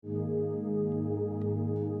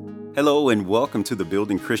Hello and welcome to the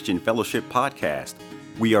Building Christian Fellowship podcast.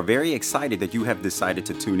 We are very excited that you have decided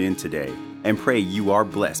to tune in today and pray you are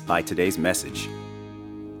blessed by today's message.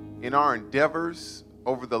 In our endeavors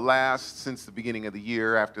since the beginning of the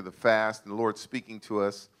year after the fast and the Lord speaking to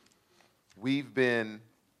us, we've been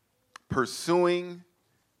pursuing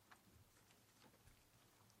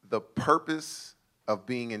the purpose of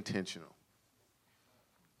being intentional.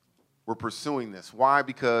 We're pursuing this. Why?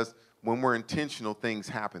 Because when we're intentional, things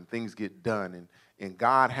happen, things get done, and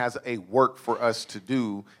God has a work for us to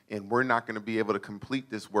do, and we're not going to be able to complete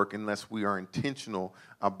this work unless we are intentional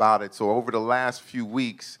about it. So over the last few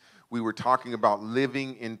weeks, we were talking about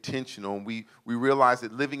living intentional, and we realized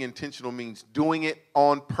that living intentional means doing it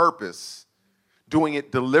on purpose, doing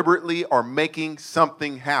it deliberately, or making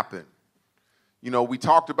something happen. You know, we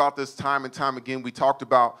talked about this time and time again. We talked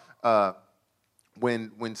about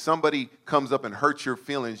when somebody comes up and hurts your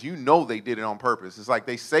feelings, you know they did it on purpose. It's like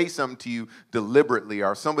they say something to you deliberately,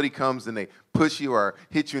 or somebody comes and they push you or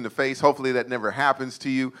hit you in the face. Hopefully that never happens to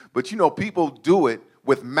you. But you know, people do it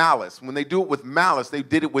with malice. When they do it with malice, they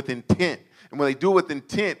did it with intent. And when they do it with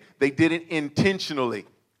intent, they did it intentionally.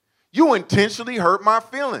 You intentionally hurt my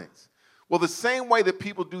feelings. Well, the same way that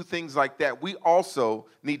people do things like that, we also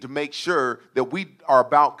need to make sure that we are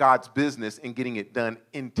about God's business and getting it done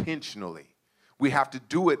intentionally. We have to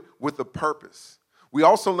do it with a purpose. We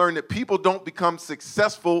also learn that people don't become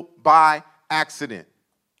successful by accident.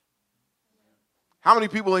 How many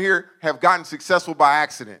people in here have gotten successful by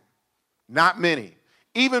accident? Not many.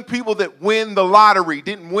 Even people that win the lottery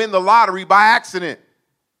didn't win the lottery by accident.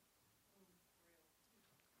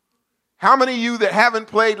 How many of you that haven't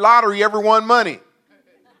played lottery ever won money?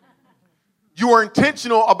 You are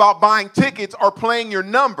intentional about buying tickets or playing your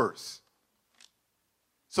numbers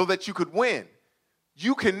so that you could win.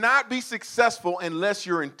 You cannot be successful unless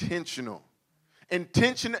you're intentional.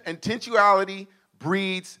 Intentionality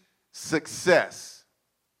breeds success.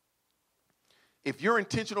 If you're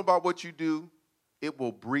intentional about what you do, it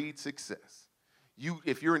will breed success.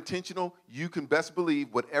 If you're intentional, you can best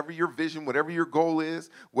believe whatever your vision, whatever your goal is,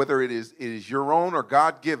 whether it is your own or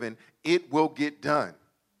God-given, it will get done.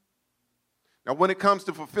 Now, when it comes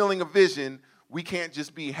to fulfilling a vision, we can't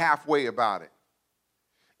just be halfway about it.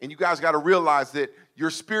 And you guys got to realize that your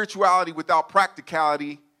spirituality without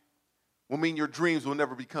practicality will mean your dreams will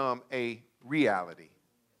never become a reality.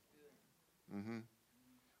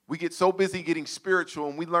 We get so busy getting spiritual,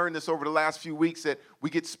 and we learned this over the last few weeks, that we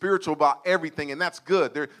get spiritual about everything, and that's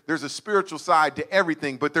good. There's a spiritual side to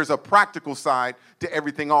everything, but there's a practical side to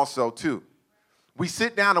everything also, too. We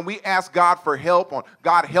sit down and we ask God for help on,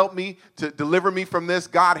 God, help me to deliver me from this.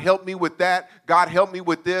 God, help me with that. God, help me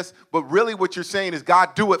with this. But really what you're saying is,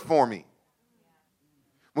 God, do it for me.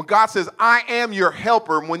 When God says, I am your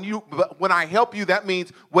helper, when I help you, that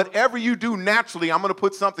means whatever you do naturally, I'm going to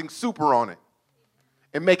put something super on it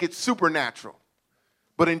and make it supernatural.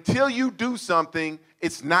 But until you do something,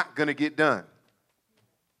 it's not going to get done.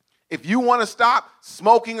 If you want to stop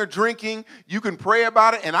smoking or drinking, you can pray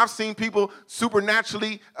about it. And I've seen people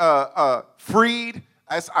supernaturally freed.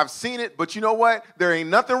 I've seen it. But you know what? There ain't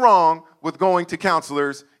nothing wrong with going to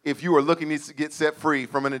counselors if you are looking to get set free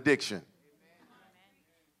from an addiction.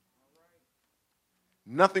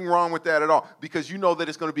 Nothing wrong with that at all, because you know that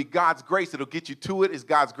it's going to be God's grace that'll get you to it. It's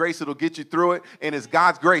God's grace that'll get you through it. And it's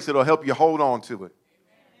God's grace that'll help you hold on to it.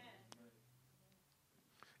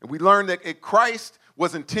 And we learned that Christ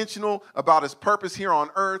was intentional about his purpose here on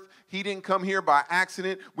earth. He didn't come here by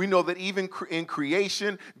accident. We know that even in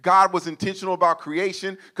creation, God was intentional about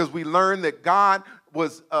creation, because we learned that God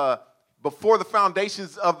was, before the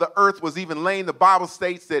foundations of the earth was even laying, the Bible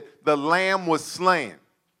states that the Lamb was slain.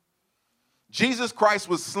 Jesus Christ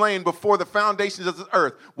was slain before the foundations of the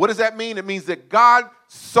earth. What does that mean? It means that God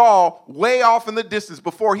saw way off in the distance,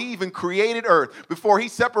 before he even created earth, before he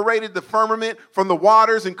separated the firmament from the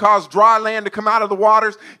waters and caused dry land to come out of the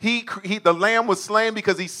waters. The Lamb was slain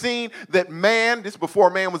because he seen that man, this before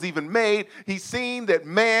man was even made, he seen that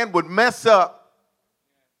man would mess up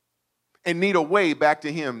and need a way back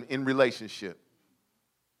to him in relationship.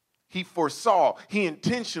 He foresaw, he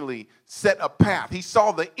intentionally set a path. He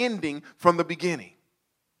saw the ending from the beginning.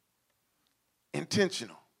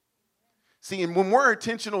 Intentional. See, and when we're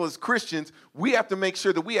intentional as Christians, we have to make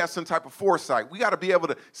sure that we have some type of foresight. We got to be able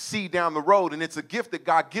to see down the road, and it's a gift that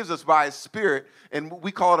God gives us by his Spirit, and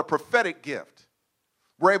we call it a prophetic gift.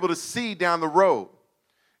 We're able to see down the road.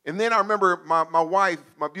 And then I remember my wife,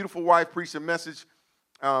 my beautiful wife, preached a message,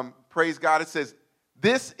 praise God. It says,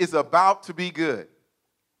 this is about to be good.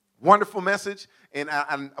 Wonderful message. And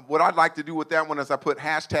what I'd like to do with that one is I put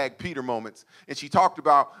 #Peter moments. And she talked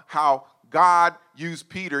about how God used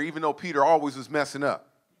Peter, even though Peter always was messing up.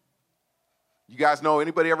 You guys know,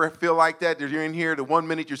 anybody ever feel like that? That you're in here, the 1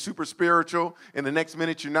 minute you're super spiritual, and the next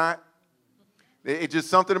minute you're not? It's just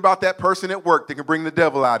something about that person at work that can bring the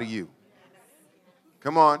devil out of you.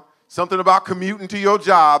 Come on. Something about commuting to your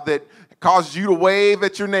job that causes you to wave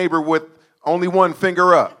at your neighbor with only one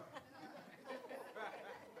finger up.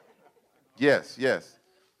 Yes, yes.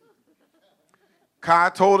 Kai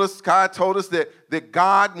told us that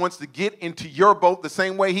God wants to get into your boat the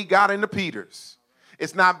same way he got into Peter's.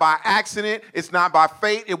 It's not by accident. It's not by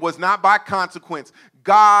fate. It was not by consequence.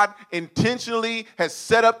 God intentionally has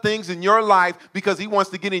set up things in your life because he wants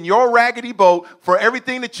to get in your raggedy boat for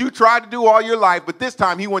everything that you tried to do all your life, but this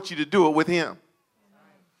time he wants you to do it with him.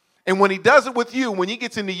 And when he does it with you, when he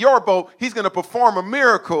gets into your boat, he's going to perform a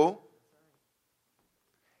miracle.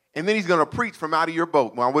 And then he's going to preach from out of your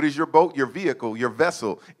boat. Well, what is your boat? Your vehicle, your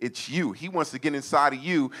vessel. It's you. He wants to get inside of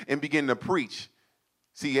you and begin to preach.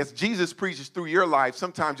 See, as Jesus preaches through your life,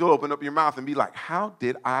 sometimes you'll open up your mouth and be like, how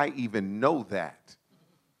did I even know that?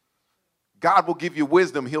 God will give you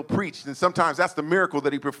wisdom. He'll preach. And sometimes that's the miracle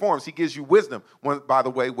that he performs. He gives you wisdom. One, by the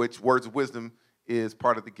way, which words of wisdom is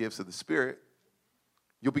part of the gifts of the Spirit.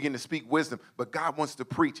 You'll begin to speak wisdom. But God wants to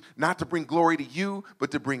preach, not to bring glory to you,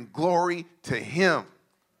 but to bring glory to him.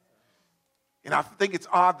 And I think it's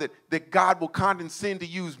odd that God will condescend to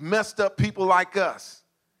use messed up people like us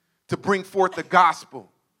to bring forth the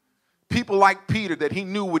gospel. People like Peter that he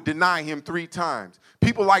knew would deny him 3 times.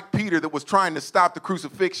 People like Peter that was trying to stop the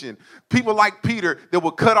crucifixion. People like Peter that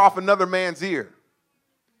would cut off another man's ear.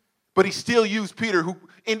 But he still used Peter, who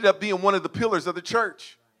ended up being one of the pillars of the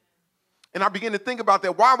church. And I began to think about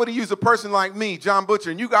that. Why would he use a person like me, John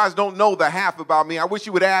Butcher? And you guys don't know the half about me. I wish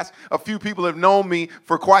you would ask a few people who have known me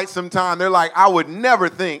for quite some time. They're like, I would never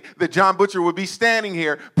think that John Butcher would be standing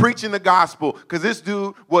here preaching the gospel, because this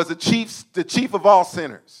dude was the chief of all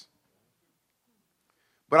sinners.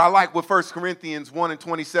 But I like what 1 Corinthians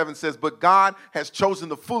 1:27 says, but God has chosen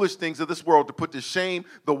the foolish things of this world to put to shame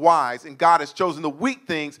the wise, and God has chosen the weak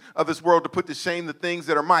things of this world to put to shame the things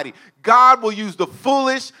that are mighty. God will use the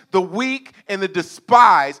foolish, the weak, and the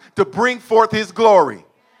despised to bring forth his glory.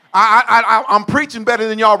 I'm preaching better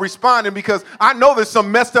than y'all responding, because I know there's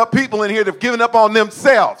some messed up people in here that have given up on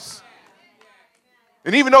themselves.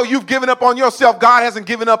 And even though you've given up on yourself, God hasn't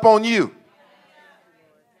given up on you.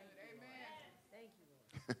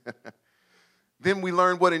 Then we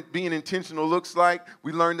learned what being intentional looks like.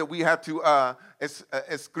 We learned that we have to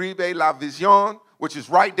escribe la vision, which is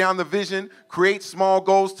write down the vision, create small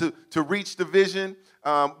goals to reach the vision.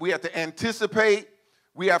 We have to anticipate.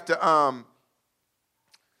 We have to, now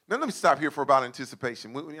let me stop here for about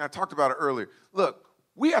anticipation. I talked about it earlier. Look,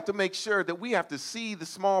 we have to make sure that we have to see the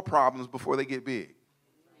small problems before they get big.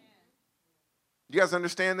 You guys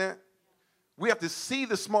understand that? We have to see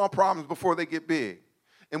the small problems before they get big.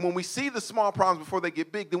 And when we see the small problems before they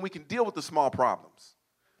get big, then we can deal with the small problems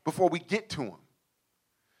before we get to them.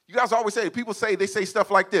 You guys always say, people say, they say stuff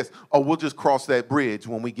like this, oh, we'll just cross that bridge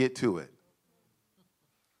when we get to it.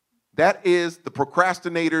 That is the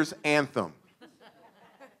procrastinator's anthem.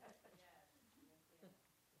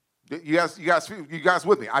 You guys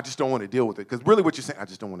with me? I just don't want to deal with it. Because really what you're saying, I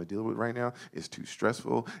just don't want to deal with it right now. It's too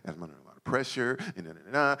stressful. I'm under a lot of pressure.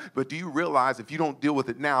 But do you realize if you don't deal with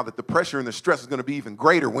it now, that the pressure and the stress is going to be even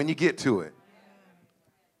greater when you get to it?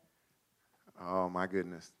 Oh, my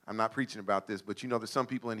goodness. I'm not preaching about this, but there's some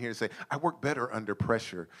people in here that say, I work better under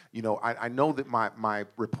pressure. I know that my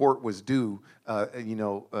report was due. I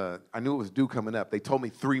knew it was due coming up. They told me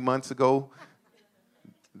 3 months ago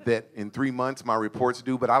that in 3 months my report's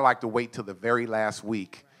due, but I like to wait till the very last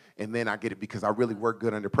week, and then I get it because I really work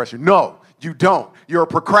good under pressure. No, you don't. You're a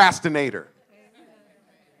procrastinator.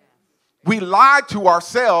 We lie to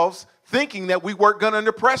ourselves thinking that we work good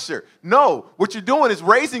under pressure. No, what you're doing is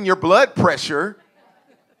raising your blood pressure.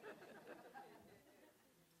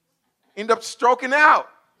 End up stroking out.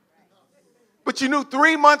 But you knew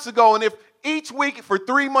 3 months ago, and if each week for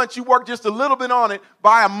 3 months you work just a little bit on it,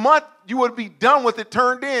 by a month you would be done with it,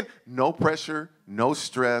 turned in. No pressure, no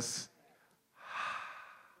stress.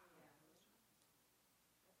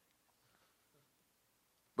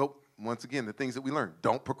 But once again, the things that we learn,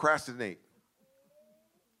 don't procrastinate.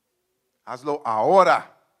 Hazlo ahora.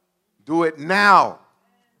 Do it now.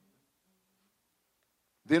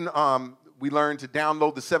 Then we learned to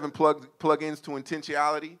download the 7 plugins to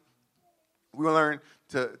intentionality. We learned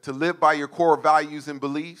to live by your core values and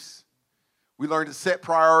beliefs. We learned to set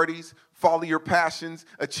priorities, follow your passions,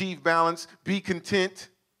 achieve balance, be content,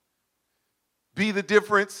 be the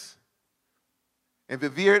difference, and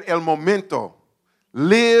vivir el momento.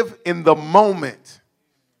 Live in the moment.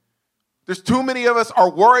 There's too many of us are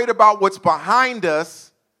worried about what's behind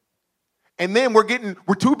us, and then we're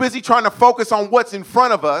too busy trying to focus on what's in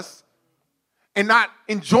front of us and not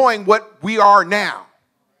enjoying what we are now.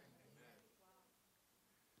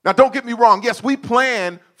 Now, don't get me wrong. Yes, we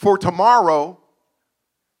plan for tomorrow,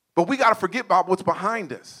 but we got to forget about what's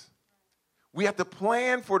behind us. We have to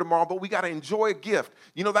plan for tomorrow, but we got to enjoy a gift.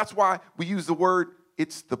 You know, that's why we use the word,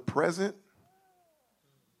 it's the present.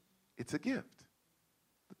 It's a gift.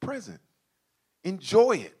 The present.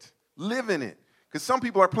 Enjoy it. Live in it. Because some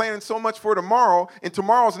people are planning so much for tomorrow, and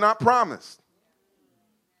tomorrow's not promised.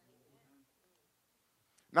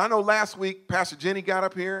 Now, I know last week, Pastor Jenny got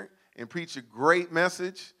up here and preached a great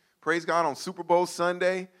message, praise God, on Super Bowl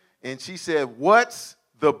Sunday. And she said, what's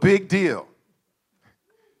the big deal?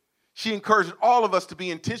 She encouraged all of us to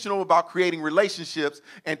be intentional about creating relationships,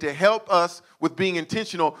 and to help us with being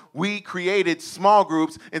intentional, we created small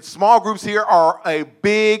groups, and small groups here are a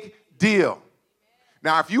big deal.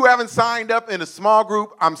 Now, if you haven't signed up in a small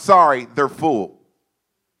group, I'm sorry, they're full.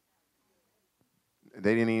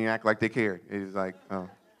 They didn't even act like they cared. It was like, oh,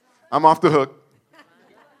 I'm off the hook.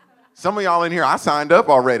 Some of y'all in here, I signed up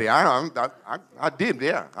already. I did,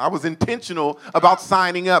 yeah. I was intentional about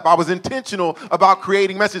signing up. I was intentional about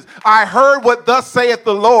creating messages. I heard what thus saith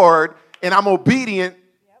the Lord, and I'm obedient.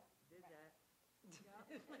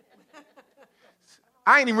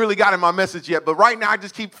 I ain't even really got in my message yet, but right now I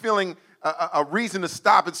just keep feeling a reason to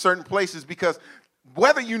stop at certain places, because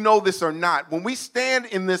whether you know this or not, when we stand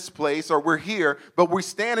in this place, or we're here, but we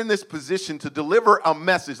stand in this position to deliver a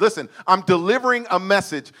message. Listen, I'm delivering a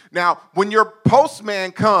message. Now, when your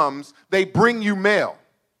postman comes, they bring you mail,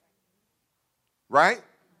 right?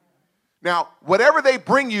 Now, whatever they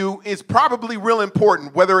bring you is probably real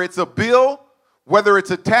important, whether it's a bill, whether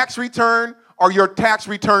it's a tax return, or your tax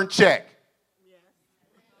return check.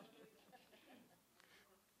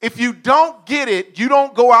 If you don't get it, you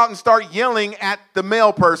don't go out and start yelling at the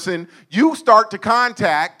mail person. You start to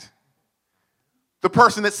contact the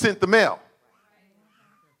person that sent the mail.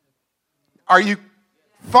 Are you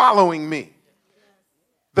following me?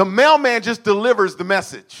 The mailman just delivers the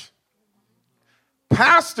message.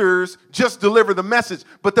 Pastors just deliver the message,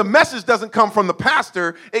 but the message doesn't come from the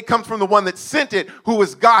pastor. It comes from the one that sent it, who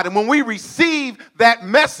is God. And when we receive that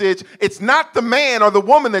message, it's not the man or the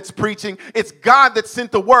woman that's preaching. It's God that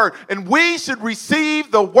sent the word. And we should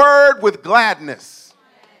receive the word with gladness.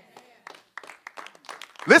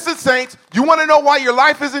 Listen, saints, you want to know why your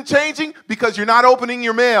life isn't changing? Because you're not opening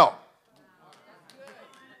your mail.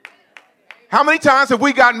 How many times have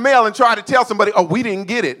we gotten mail and tried to tell somebody, oh, we didn't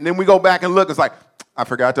get it? And then we go back and look, it's like, I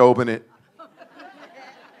forgot to open it.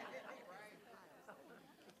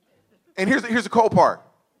 And here's the cold part.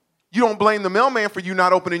 You don't blame the mailman for you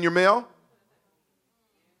not opening your mail.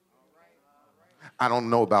 I don't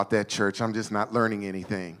know about that, church. I'm just not learning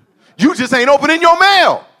anything. You just ain't opening your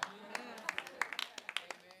mail.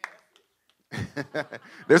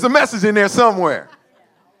 There's a message in there somewhere.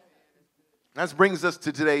 That brings us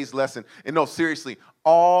to today's lesson. And no, seriously,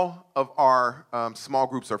 all of our small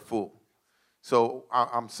groups are full. So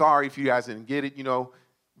I'm sorry if you guys didn't get it. You know,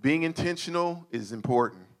 being intentional is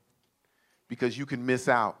important, because you can miss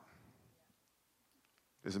out.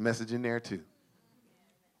 There's a message in there too.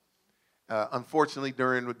 Unfortunately,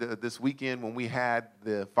 during this weekend when we had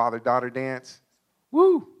the father-daughter dance,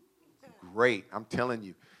 woo, great, I'm telling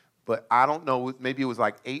you. But I don't know, maybe it was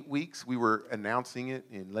like 8 weeks we were announcing it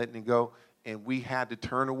and letting it go, and we had to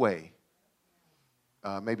turn away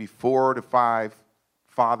maybe 4 to 5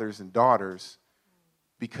 fathers and daughters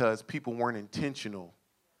because people weren't intentional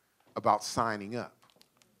about signing up.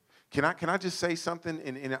 Can I just say something,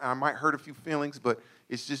 and I might hurt a few feelings, but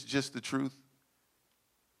it's just the truth.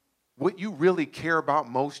 What you really care about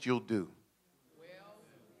most, you'll do.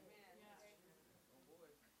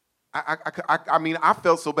 I mean, I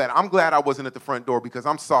felt so bad. I'm glad I wasn't at the front door, because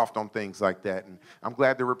I'm soft on things like that. And I'm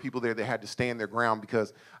glad there were people there that had to stand their ground,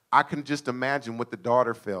 because I can just imagine what the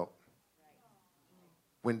daughter felt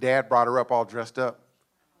when dad brought her up all dressed up.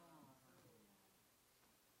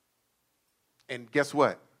 And guess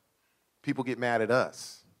what? People get mad at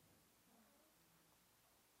us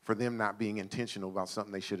for them not being intentional about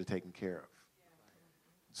something they should have taken care of.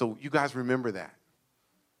 So you guys remember that.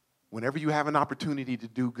 Whenever you have an opportunity to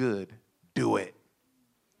do good, do it.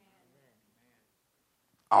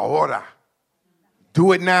 Ahora.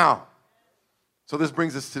 Do it now. So this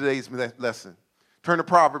brings us to today's lesson. Turn to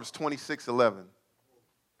Proverbs 26:11.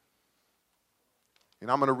 And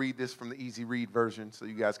I'm going to read this from the easy read version so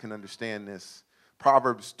you guys can understand this.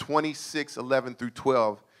 Proverbs 26:11 through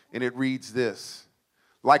 12. And it reads this: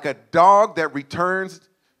 like a dog that returns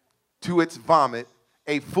to its vomit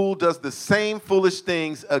A fool does the same foolish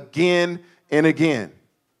things again and again.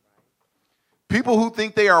 People who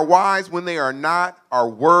think they are wise when they are not are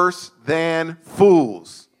worse than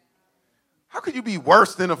fools. How could you be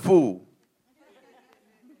worse than a fool?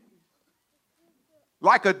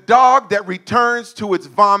 Like a dog that returns to its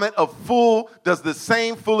vomit, a fool does the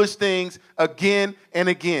same foolish things again and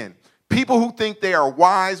again. People who think they are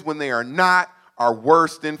wise when they are not are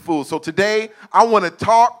worse than fools. So today, I want to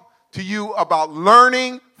talk to you about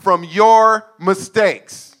learning from your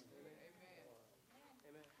mistakes.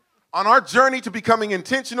 On our journey to becoming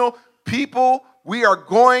intentional, people, we are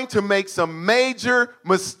going to make some major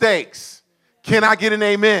mistakes. Can I get an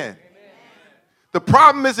amen? The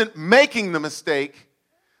problem isn't making the mistake.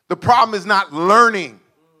 The problem is not learning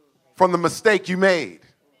from the mistake you made.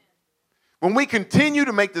 When we continue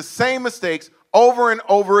to make the same mistakes over and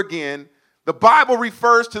over again, the Bible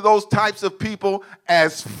refers to those types of people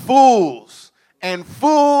as fools. And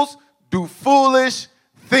fools do foolish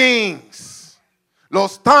things.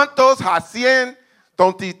 Los tontos hacen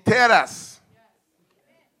tontiteras.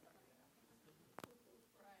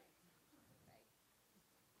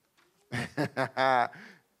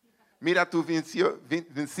 Mira tu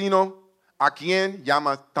vecino, a quien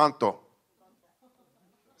llama tanto.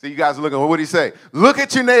 So you guys are looking, what do you say? Look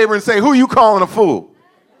at your neighbor and say, who you calling a fool?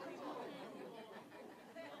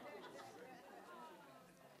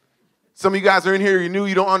 Some of you guys are in here, you knew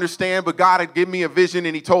you don't understand, but God had given me a vision,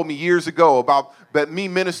 and he told me years ago about me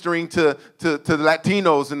ministering to the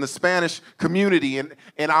Latinos in the Spanish community. And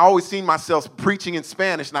I always seen myself preaching in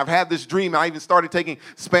Spanish, and I've had this dream. I even started taking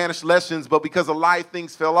Spanish lessons, but because of life,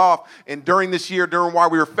 things fell off. And during this year,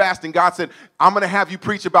 while we were fasting, God said, I'm going to have you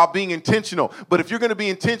preach about being intentional. But if you're going to be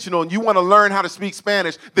intentional and you want to learn how to speak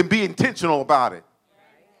Spanish, then be intentional about it.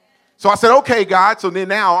 So I said, okay, God. So then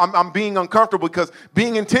now I'm being uncomfortable because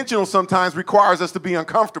being intentional sometimes requires us to be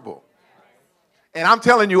uncomfortable. And I'm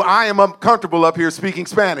telling you, I am uncomfortable up here speaking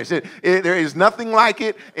Spanish. There is nothing like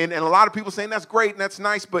it. And a lot of people saying that's great and that's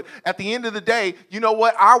nice. But at the end of the day, you know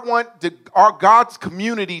what? I want our God's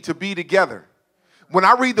community to be together. When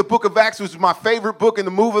I read the book of Acts, which is my favorite book in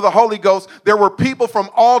the move of the Holy Ghost, there were people from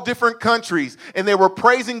all different countries, and they were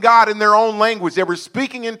praising God in their own language. They were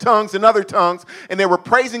speaking in tongues and other tongues, and they were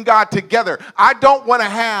praising God together. I don't want to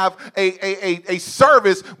have a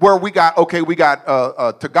service where we got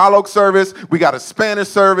a Tagalog service, we got a Spanish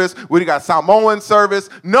service, we got Samoan service.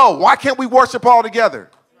 No, why can't we worship all together?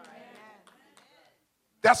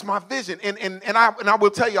 That's my vision. And I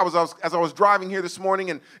will tell you, as I was driving here this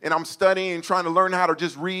morning and I'm studying and trying to learn how to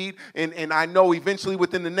just read. And I know eventually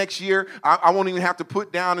within the next year, I won't even have to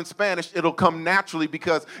put down in Spanish. It'll come naturally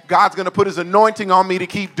because God's going to put his anointing on me to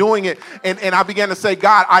keep doing it. And I began to say,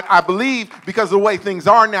 God, I believe because of the way things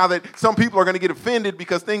are now that some people are going to get offended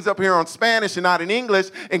because things up here are on Spanish and not in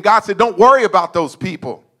English. And God said, don't worry about those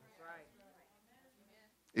people.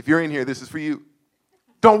 If you're in here, this is for you.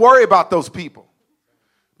 Don't worry about those people.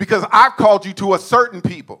 Because I've called you to a certain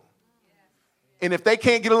people. And if they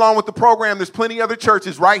can't get along with the program, there's plenty of other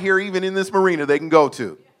churches right here, even in this marina, they can go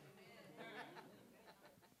to.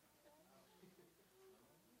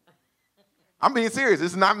 I'm being serious.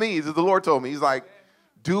 This is not me. This is the Lord told me. He's like,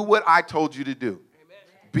 do what I told you to do.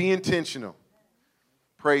 Be intentional.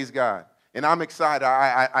 Praise God. And I'm excited.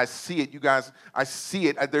 I see it, you guys. I see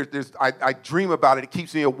it. I dream about it. It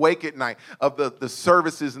keeps me awake at night of the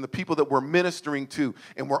services and the people that we're ministering to.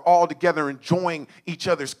 And we're all together enjoying each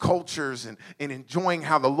other's cultures and enjoying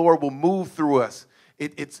how the Lord will move through us.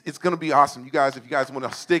 It's going to be awesome. You guys, if you guys want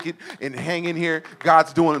to stick it and hang in here,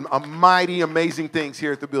 God's doing mighty, amazing things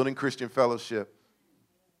here at the Building Christian Fellowship.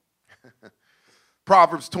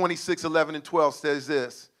 Proverbs 26:11 and 12 says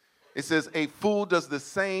this. It says, a fool does the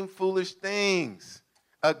same foolish things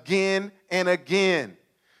again and again.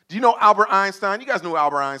 Do you know Albert Einstein? You guys know who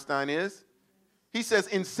Albert Einstein is. He says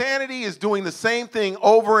insanity is doing the same thing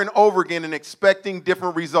over and over again and expecting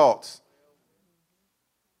different results.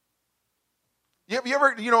 You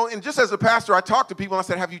ever, and just as a pastor, I talk to people and I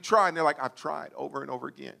said, have you tried? And they're like, I've tried over and over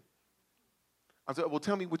again. I said, well,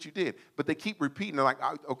 tell me what you did. But they keep repeating. They're like,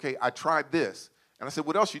 okay, I tried this. And I said,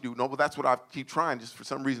 what else you do? No, well, that's what I keep trying, just for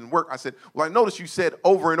some reason work. I said, well, I noticed you said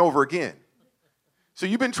over and over again. So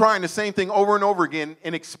you've been trying the same thing over and over again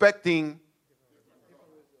and expecting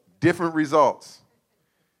different results.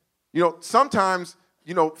 Sometimes,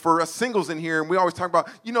 for us singles in here, and we always talk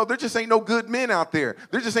about, there just ain't no good men out there.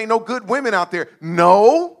 There just ain't no good women out there.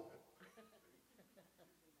 No.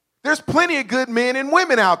 There's plenty of good men and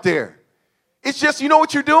women out there. It's just, you know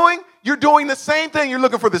what you're doing? You're doing the same thing. You're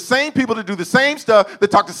looking for the same people to do the same stuff, that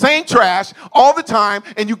talk the same trash all the time,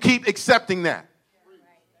 and you keep accepting that.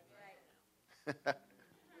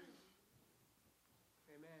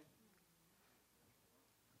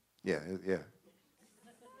 Yeah.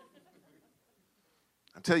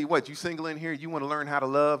 I'll tell you what, you single in here, you want to learn how to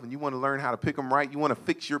love and you want to learn how to pick them right, you want to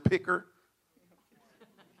fix your picker.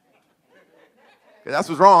 That's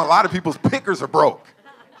what's wrong. A lot of people's pickers are broke.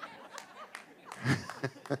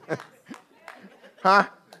 Huh?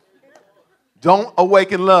 Don't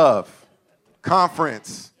Awaken Love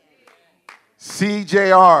Conference.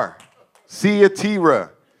 CJR.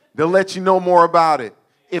 Ciatira. They'll let you know more about it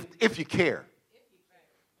if you care.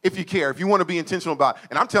 If you care, if you want to be intentional about it.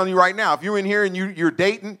 And I'm telling you right now, if you're in here and you're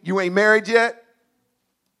dating, you ain't married yet,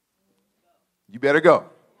 you better go.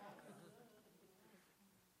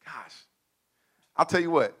 Gosh, I'll tell you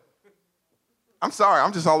what. I'm sorry,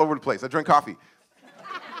 I'm just all over the place. I drink coffee.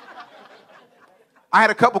 I had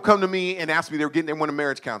a couple come to me and ask me they wanted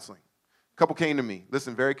marriage counseling. A couple came to me.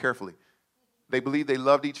 Listen very carefully. They believed they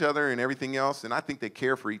loved each other and everything else, and I think they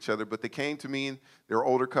care for each other, but they came to me, and they're an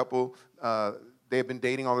older couple. They had been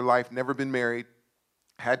dating all their life, never been married,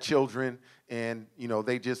 had children, and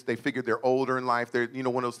they figured they're older in life. They're one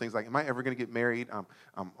of those things like, am I ever going to get married?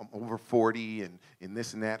 I'm over 40 and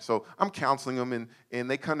this and that. So I'm counseling them, and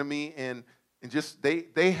they come to me and just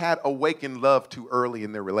they had awakened love too early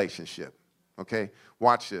in their relationship. Okay,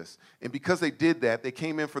 watch this. And because they did that, they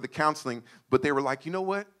came in for the counseling, but they were like, you know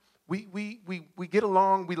what? We get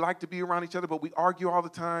along, we like to be around each other, but we argue all the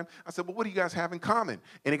time. I said, well, what do you guys have in common?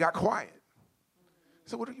 And it got quiet. I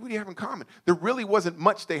said, what do you have in common? There really wasn't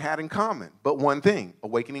much they had in common, but one thing,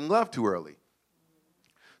 awakening love too early.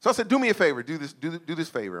 So I said, do me a favor, do this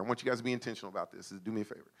favor. I want you guys to be intentional about this. Do me a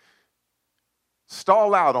favor.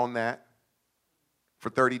 Stall out on that for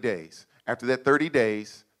 30 days. After that 30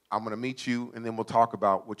 days, I'm going to meet you, and then we'll talk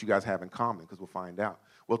about what you guys have in common, because we'll find out.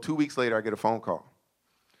 Well, 2 weeks later, I get a phone call.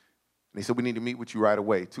 And they said, we need to meet with you right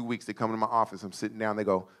away. 2 weeks, they come to my office. I'm sitting down. They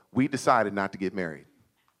go, we decided not to get married.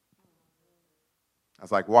 I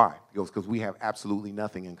was like, why? He goes, because we have absolutely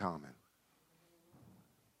nothing in common.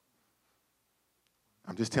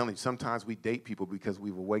 I'm just telling you, sometimes we date people because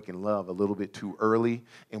we've awakened love a little bit too early,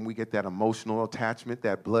 and we get that emotional attachment,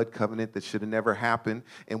 that blood covenant that should have never happened,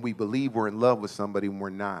 and we believe we're in love with somebody when we're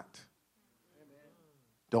not. Amen.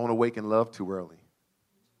 Don't awaken love too early.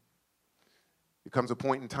 There comes a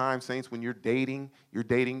point in time, saints, when you're dating, you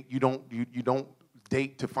don't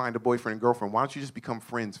date to find a boyfriend and girlfriend. Why don't you just become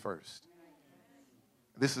friends first?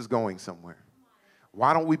 This is going somewhere.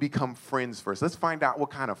 Why don't we become friends first? Let's find out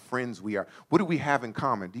what kind of friends we are. What do we have in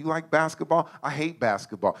common? Do you like basketball? I hate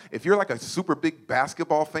basketball. If you're like a super big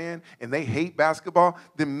basketball fan and they hate basketball,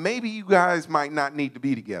 then maybe you guys might not need to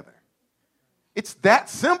be together. It's that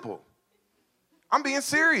simple. I'm being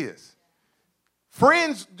serious.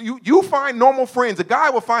 Friends, you find normal friends. A guy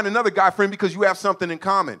will find another guy friend because you have something in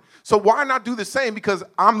common. So why not do the same? Because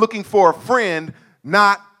I'm looking for a friend,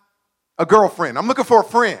 not a girlfriend. I'm looking for a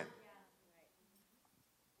friend.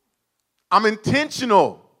 I'm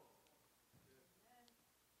intentional.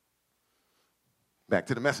 Back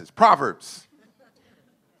to the message. Proverbs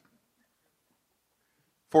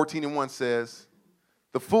 14:1 says,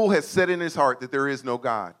 the fool has said in his heart that there is no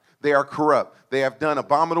God. They are corrupt. They have done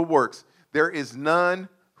abominable works. There is none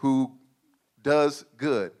who does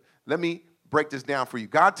good. Let me break this down for you.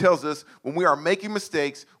 God tells us when we are making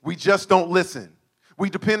mistakes, we just don't listen. We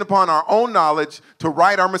depend upon our own knowledge to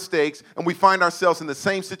right our mistakes, and we find ourselves in the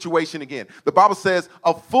same situation again. The Bible says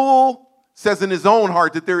a fool says in his own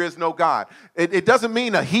heart that there is no God. It doesn't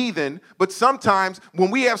mean a heathen, but sometimes when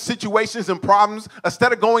we have situations and problems,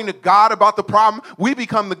 instead of going to God about the problem, we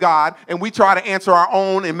become the God, and we try to answer our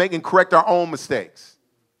own and correct our own mistakes.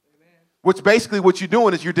 Which basically what you're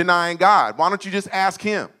doing is you're denying God. Why don't you just ask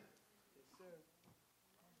him?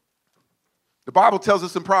 The Bible tells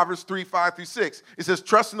us in Proverbs 3:5-6, it says,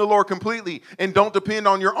 trust in the Lord completely and don't depend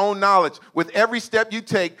on your own knowledge. With every step you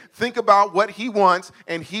take, think about what he wants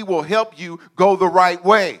and he will help you go the right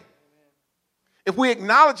way. If we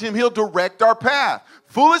acknowledge him, he'll direct our path.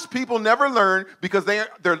 Foolish people never learn because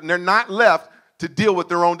they're not left to deal with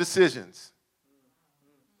their own decisions.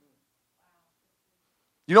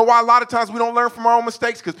 You know why a lot of times we don't learn from our own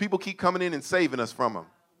mistakes? Because people keep coming in and saving us from them.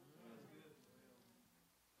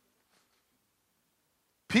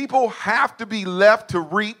 People have to be left to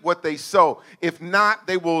reap what they sow. If not,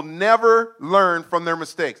 they will never learn from their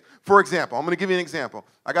mistakes. For example, I'm going to give you an example.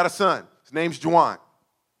 I got a son. His name's Juwan.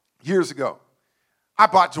 Years ago, I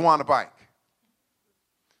bought Juwan a bike.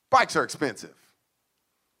 Bikes are expensive.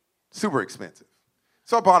 Super expensive.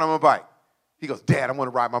 So I bought him a bike. He goes, Dad, I want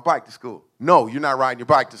to ride my bike to school. No, you're not riding your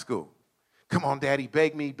bike to school. Come on, Daddy,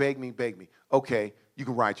 beg me. Okay, you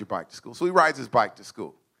can ride your bike to school. So he rides his bike to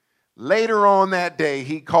school. Later on that day,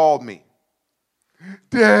 he called me.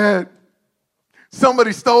 Dad,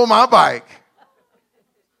 Somebody stole my bike.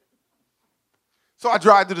 So I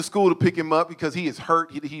drive to the school to pick him up because he is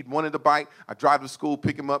hurt. He wanted the bike. I drive to school,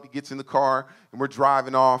 pick him up. He gets in the car, and we're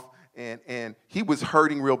driving off. And he was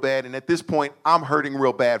hurting real bad. And at this point, I'm hurting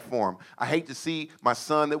real bad for him. I hate to see my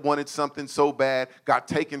son that wanted something so bad got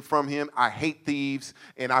taken from him. I hate thieves,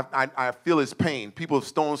 and I feel his pain. People have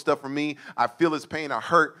stolen stuff from me. I feel his pain. I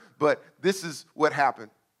hurt. But this is what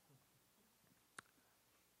happened.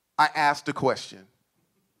 I asked a question.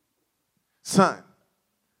 Son,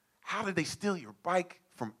 how did they steal your bike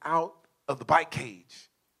from out of the bike cage?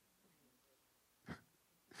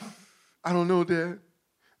 I don't know, Dad.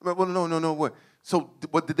 Well, no. What? So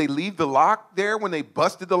what, did they leave the lock there when they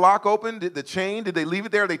busted the lock open? Did the chain, did they leave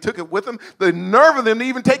it there? They took it with them? The nerve of them to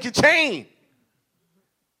even take your chain.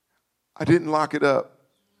 I didn't lock it up.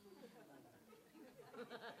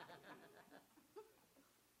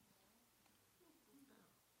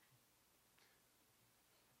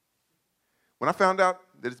 When I found out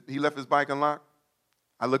that he left his bike unlocked,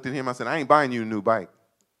 I looked at him, I said, I ain't buying you a new bike.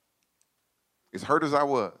 As hurt as I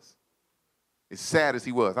was, as sad as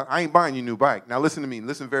he was, I ain't buying you a new bike. Now listen to me,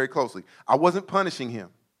 listen very closely. I wasn't punishing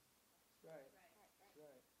him.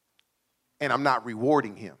 And I'm not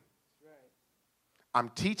rewarding him. I'm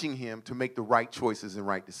teaching him to make the right choices and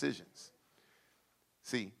right decisions.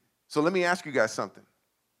 See, so let me ask you guys something.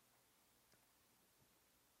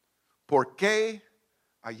 ¿Por qué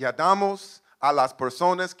ayudamos a las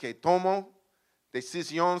personas que toman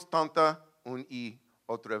decisiones tantas una y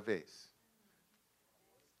otra vez?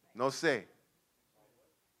 No sé.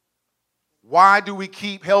 Why do we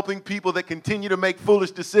keep helping people that continue to make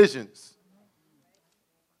foolish decisions?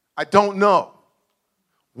 I don't know.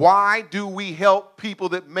 Why do we help people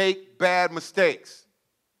that make bad mistakes?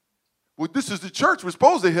 Well, this is the church. We're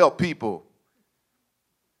supposed to help people.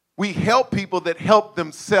 We help people that help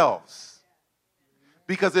themselves.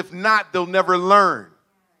 Because if not, they'll never learn.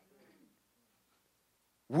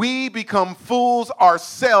 We become fools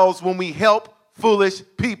ourselves when we help foolish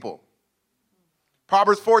people.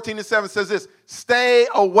 Proverbs 14:7 says this, stay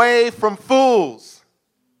away from fools.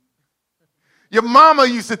 Your mama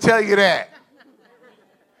used to tell you that.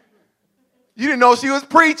 You didn't know she was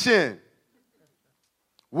preaching.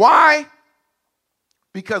 Why?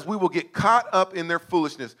 Because we will get caught up in their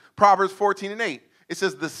foolishness. Proverbs 14:8, it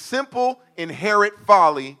says, the simple inherit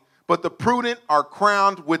folly, but the prudent are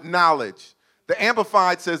crowned with knowledge. The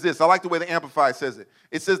Amplified says this. I like the way the Amplified says it.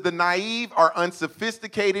 It says the naive are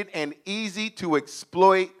unsophisticated and easy to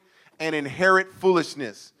exploit and inherit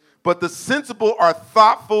foolishness. But the sensible are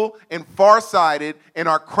thoughtful and farsighted and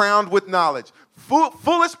are crowned with knowledge.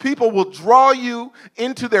 Foolish people will draw you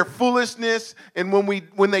into their foolishness, and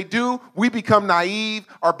when they do, we become naive,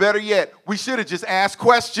 or better yet, we should have just asked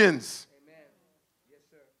questions. Amen. Yes,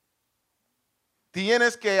 sir.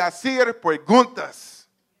 Tienes que hacer preguntas.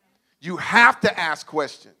 You have to ask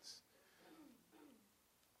questions.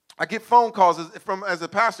 I get phone calls as a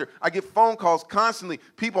pastor. I get phone calls constantly.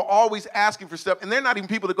 People always asking for stuff, and they're not even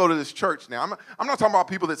people that go to this church now. I'm not talking about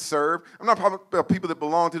people that serve. I'm not talking about people that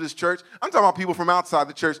belong to this church. I'm talking about people from outside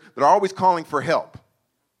the church that are always calling for help.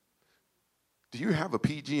 Do you have a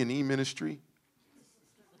PG&E ministry?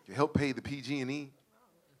 You help pay the PG&E?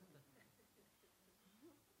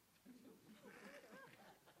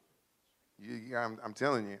 I'm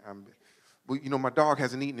telling you. Well, you know, my dog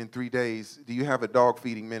hasn't eaten in 3 days. Do you have a dog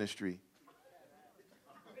feeding ministry?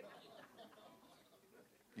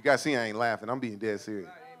 You guys see I ain't laughing. I'm being dead serious.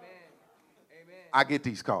 Amen. I get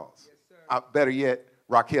these calls. Yes, better yet,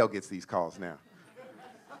 Raquel gets these calls now.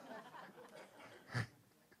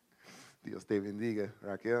 Dios te bendiga,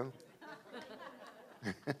 Raquel.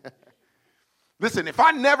 Listen, if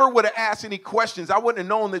I never would have asked any questions, I wouldn't have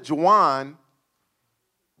known that Juwan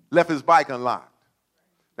left his bike unlocked.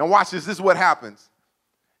 Now watch this. This is what happens.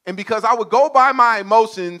 And because I would go by my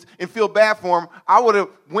emotions and feel bad for him, I would have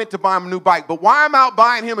went to buy him a new bike. But while I'm out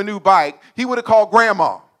buying him a new bike, he would have called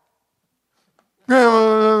Grandma.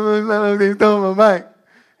 Grandma, they stole my bike.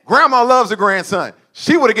 Grandma loves her grandson.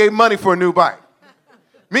 She would have gave money for a new bike.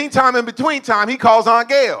 Meantime, in between time, he calls Aunt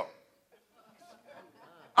Gail.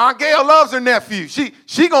 Aunt Gail loves her nephew.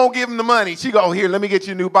 She gonna give him the money. She go, here, let me get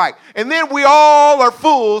you a new bike. And then we all are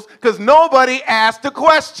fools because nobody asked a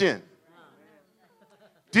question.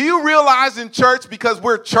 Do you realize in church, because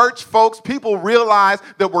we're church folks, people realize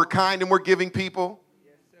that we're kind and we're giving people?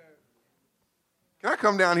 Yes, sir. Can I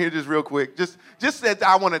come down here just real quick? Just that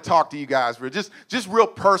I want to talk to you guys, just real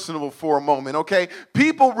personal for a moment, okay?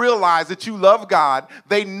 People realize that you love God.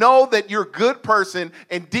 They know that you're a good person,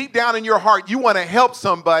 and deep down in your heart, you want to help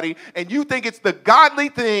somebody, and you think it's the godly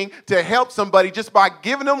thing to help somebody just by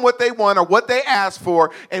giving them what they want or what they ask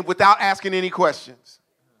for and without asking any questions.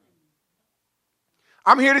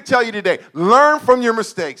 I'm here to tell you today, learn from your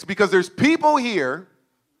mistakes, because there's people here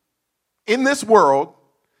in this world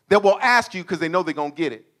that will ask you because they know they're going to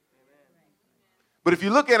get it. But if you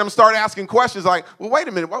look at them and start asking questions like, well, wait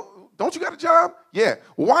a minute, don't you got a job? Yeah.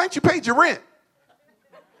 Well, why ain't you paid your rent?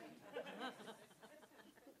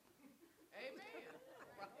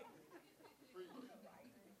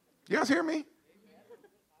 You guys hear me?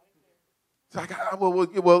 It's like,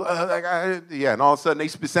 yeah, and all of a sudden they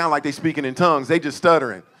sound like they're speaking in tongues. They just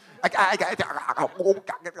stuttering.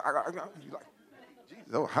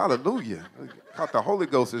 Oh, hallelujah. Caught the Holy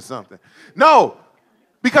Ghost or something. No,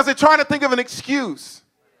 because they're trying to think of an excuse.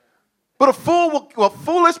 But a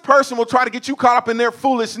foolish person will try to get you caught up in their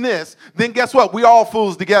foolishness. Then guess what? We all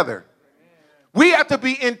fools together. We have to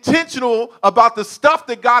be intentional about the stuff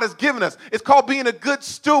that God has given us. It's called being a good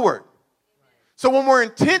steward. So when we're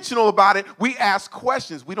intentional about it, we ask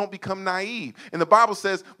questions. We don't become naive. And the Bible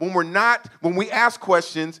says when we ask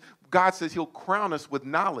questions, God says he'll crown us with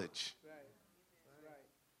knowledge.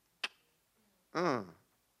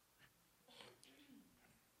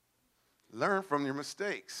 Learn from your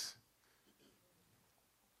mistakes.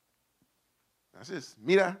 That's this.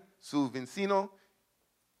 Mira, su vecino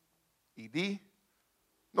y di,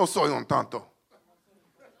 no soy un tonto.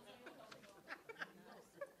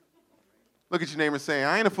 Look at your neighbor saying,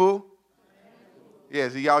 I ain't a fool. Yeah,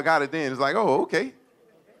 so y'all got it then. It's like, oh, okay.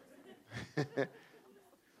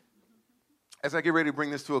 As I get ready to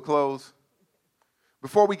bring this to a close,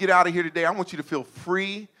 before we get out of here today, I want you to feel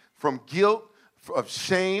free from guilt, of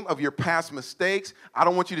shame, of your past mistakes. I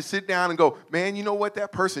don't want you to sit down and go, man, you know what?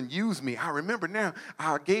 That person used me. I remember now.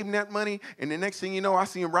 I gave him that money, and the next thing you know, I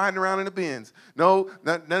see him riding around in the Benz. No,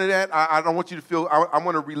 none of that. I don't want you to feel, I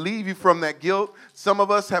want to relieve you from that guilt. Some of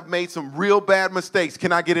us have made some real bad mistakes.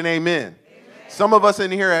 Can I get an amen? Some of us in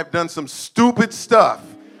here have done some stupid stuff.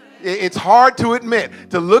 It's hard to admit,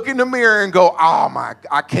 to look in the mirror and go, oh my,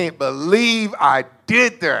 I can't believe I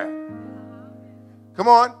did that. Come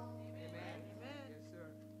on.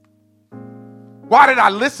 Why did I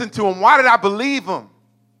listen to him? Why did I believe him?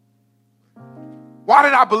 Why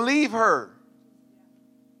did I believe her?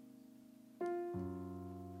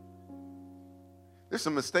 There's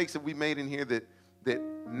some mistakes that we made in here that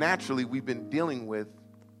naturally we've been dealing with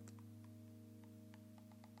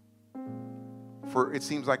for, it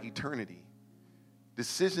seems like, eternity.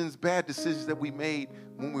 Bad decisions that we made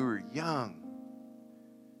when we were young.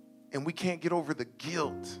 And we can't get over the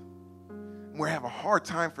guilt. We have a hard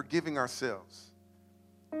time forgiving ourselves.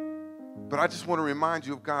 But I just want to remind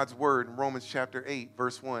you of God's word in Romans chapter 8,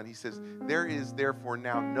 verse 1. He says, there is therefore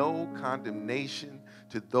now no condemnation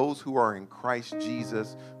to those who are in Christ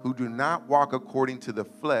Jesus, who do not walk according to the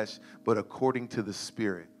flesh, but according to the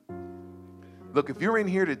Spirit. Look, if you're in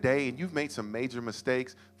here today and you've made some major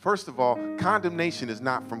mistakes, first of all, condemnation is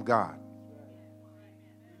not from God.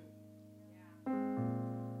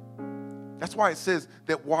 That's why it says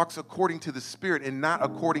that walks according to the Spirit and not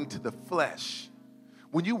according to the flesh.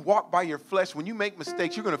 When you walk by your flesh, when you make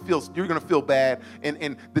mistakes, you're going to feel bad.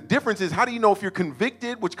 And the difference is, how do you know if you're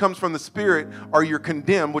convicted, which comes from the Spirit, or you're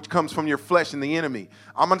condemned, which comes from your flesh and the enemy?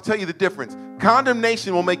 I'm going to tell you the difference.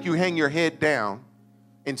 Condemnation will make you hang your head down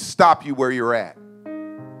and stop you where you're at.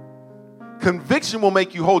 Conviction will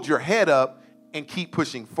make you hold your head up and keep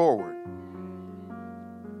pushing forward.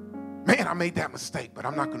 Man, I made that mistake, but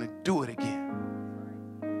I'm not going to do it again.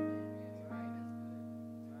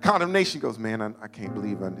 Condemnation goes, man, I can't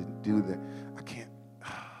believe I didn't do that. I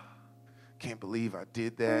can't believe I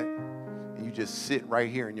did that. And you just sit right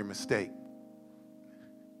here in your mistake.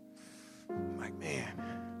 I'm like, man.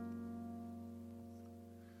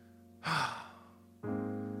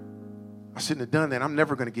 I shouldn't have done that. I'm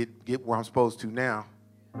never going to get where I'm supposed to now.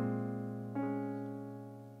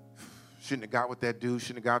 Shouldn't have got with that dude.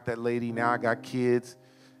 Shouldn't have got that lady. Now I got kids.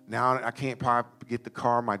 Now I can't probably get the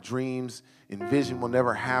car. My dreams and vision will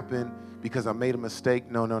never happen because I made a mistake.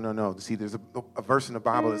 No. See, there's a verse in the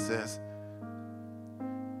Bible that says,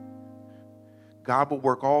 God will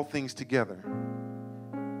work all things together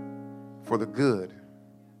for the good,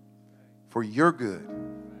 for your good.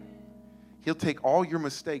 He'll take all your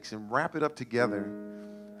mistakes and wrap it up together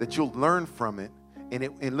that you'll learn from it.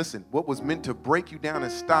 And listen, what was meant to break you down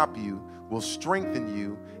and stop you will strengthen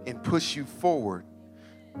you and push you forward.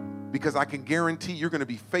 Because I can guarantee you're going to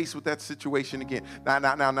be faced with that situation again.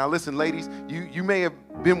 Now, listen, ladies, you may have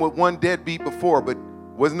been with one deadbeat before, but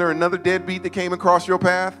wasn't there another deadbeat that came across your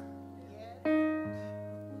path?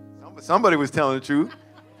 Somebody was telling the truth.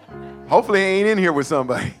 Hopefully I ain't in here with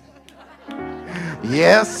somebody.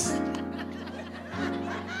 Yes.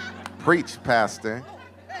 Preach, Pastor.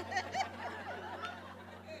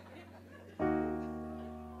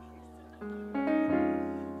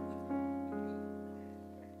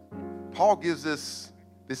 Paul gives us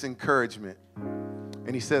this encouragement,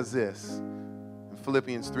 and he says this in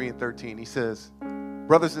Philippians 3:13. He says,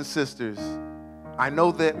 brothers and sisters, I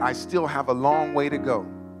know that I still have a long way to go,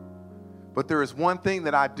 but there is one thing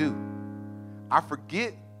that I do. I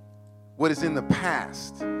forget what is in the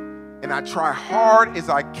past, and I try hard as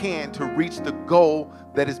I can to reach the goal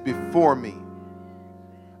that is before me.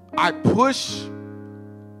 I push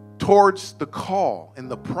towards the call and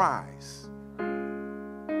the prize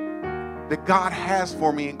that God has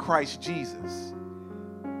for me in Christ Jesus.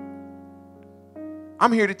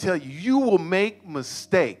 I'm here to tell you, you will make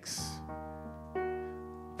mistakes.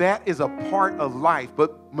 That is a part of life,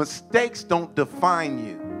 but mistakes don't define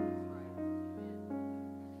you.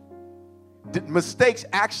 Mistakes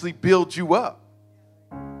actually build you up.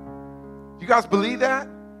 You guys believe that?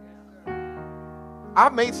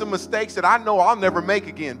 I've made some mistakes that I know I'll never make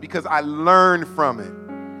again because I learned from it.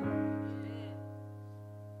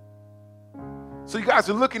 So you guys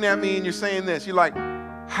are looking at me and you're saying this. You're like,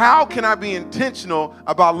 how can I be intentional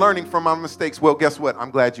about learning from my mistakes? Well, guess what?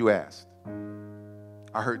 I'm glad you asked.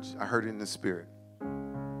 I heard it in the spirit.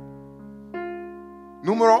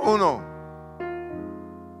 Número uno.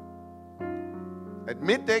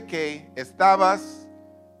 Admite que estabas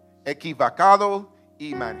equivocado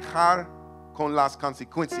y manejar con las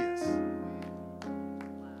consecuencias.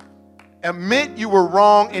 Admit you were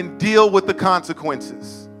wrong and deal with the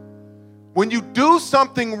consequences. When you do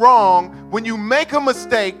something wrong, when you make a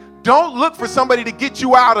mistake, don't look for somebody to get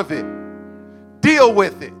you out of it. Deal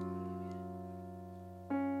with it.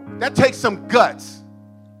 That takes some guts.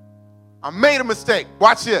 I made a mistake.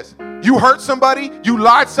 Watch this. You hurt somebody, you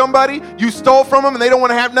lied to somebody, you stole from them and they don't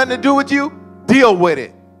want to have nothing to do with you. Deal with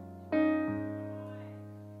it.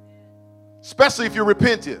 Especially if you're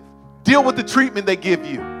repentant. Deal with the treatment they give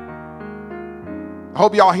you. I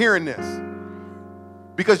hope y'all hearing this.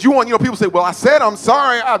 Because people say, well, I said I'm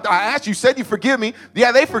sorry. I asked you, said you forgive me.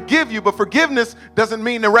 Yeah, they forgive you, but forgiveness doesn't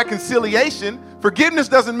mean the reconciliation. Forgiveness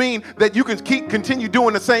doesn't mean that you can continue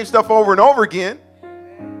doing the same stuff over and over again.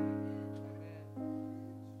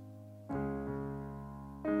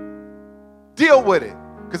 Deal with it,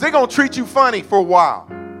 because they're going to treat you funny for a while.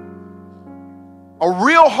 A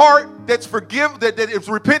real heart that is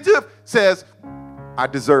repentant says, I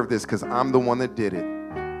deserve this because I'm the one that did it.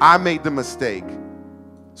 I made the mistake.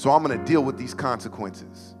 So I'm going to deal with these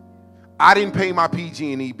consequences. I didn't pay my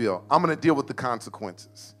PG&E bill. I'm going to deal with the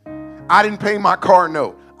consequences. I didn't pay my car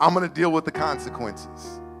note. I'm going to deal with the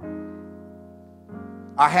consequences.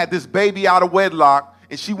 I had this baby out of wedlock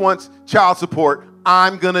and she wants child support.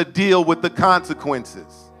 I'm going to deal with the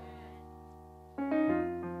consequences.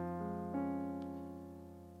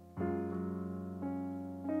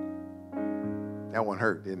 That one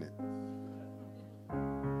hurt, didn't it?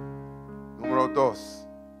 Número dos.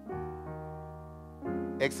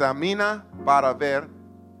 Examina para ver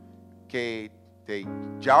que te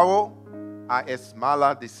llevó a es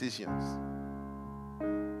malas decisions.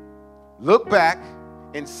 Look back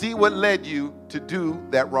and see what led you to do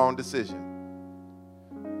that wrong decision.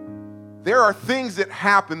 There are things that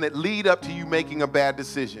happen that lead up to you making a bad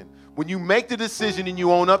decision. When you make the decision and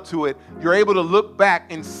you own up to it, you're able to look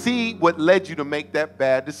back and see what led you to make that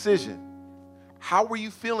bad decision. How were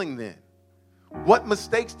you feeling then? What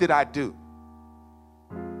mistakes did I do?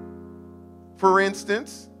 For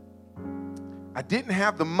instance, I didn't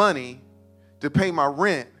have the money to pay my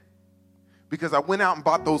rent because I went out and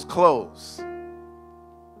bought those clothes.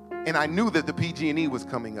 And I knew that the PG&E was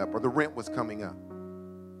coming up or the rent was coming up.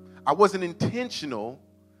 I wasn't intentional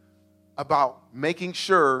about making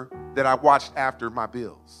sure that I watched after my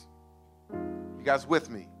bills. You guys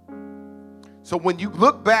with me? So when you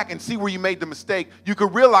look back and see where you made the mistake, you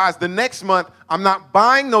can realize the next month I'm not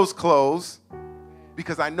buying those clothes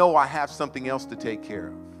because I know I have something else to take care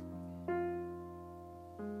of.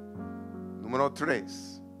 Número 3.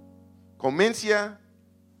 Comienza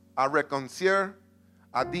a reconocer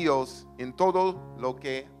a Dios en todo lo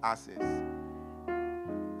que haces.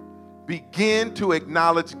 Begin to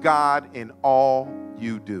acknowledge God in all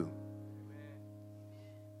you do.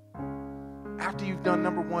 After you've done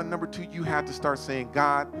number 1, number 2, you have to start saying,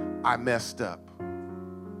 God, I messed up.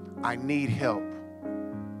 I need help.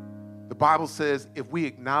 The Bible says if we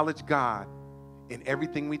acknowledge God in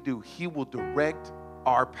everything we do, he will direct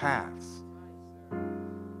our paths.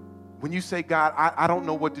 When you say, God, I don't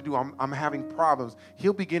know what to do, I'm having problems,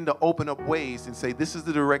 he'll begin to open up ways and say, this is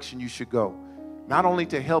the direction you should go. Not only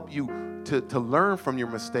to help you to learn from your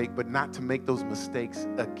mistake, but not to make those mistakes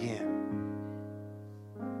again.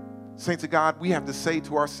 Saints of God, we have to say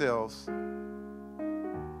to ourselves,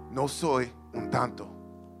 no soy un tanto.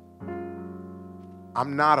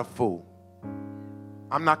 I'm not a fool.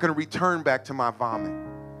 I'm not going to return back to my vomit.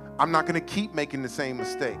 I'm not going to keep making the same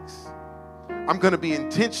mistakes. I'm going to be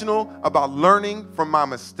intentional about learning from my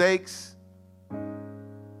mistakes.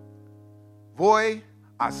 Voy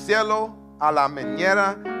a hacerlo a la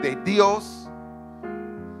manera de Dios.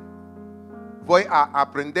 Voy a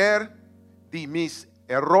aprender de mis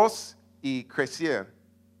errores y crecer.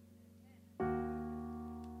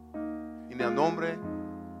 En el nombre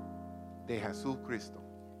de Jesucristo.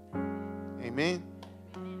 Amen.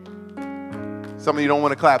 Some of you don't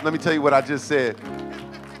want to clap. Let me tell you what I just said.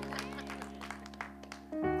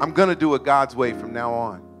 I'm going to do it God's way from now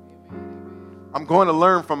on. I'm going to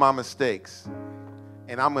learn from my mistakes,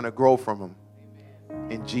 and I'm going to grow from them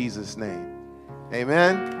in Jesus' name.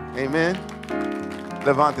 Amen. Amen.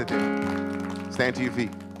 Levántate. Stand to your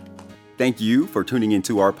feet. Thank you for tuning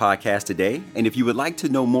into our podcast today. And if you would like to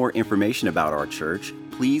know more information about our church,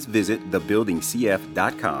 please visit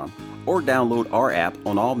thebuildingcf.com or download our app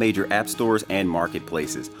on all major app stores and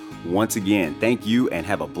marketplaces. Once again, thank you and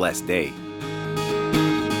have a blessed day.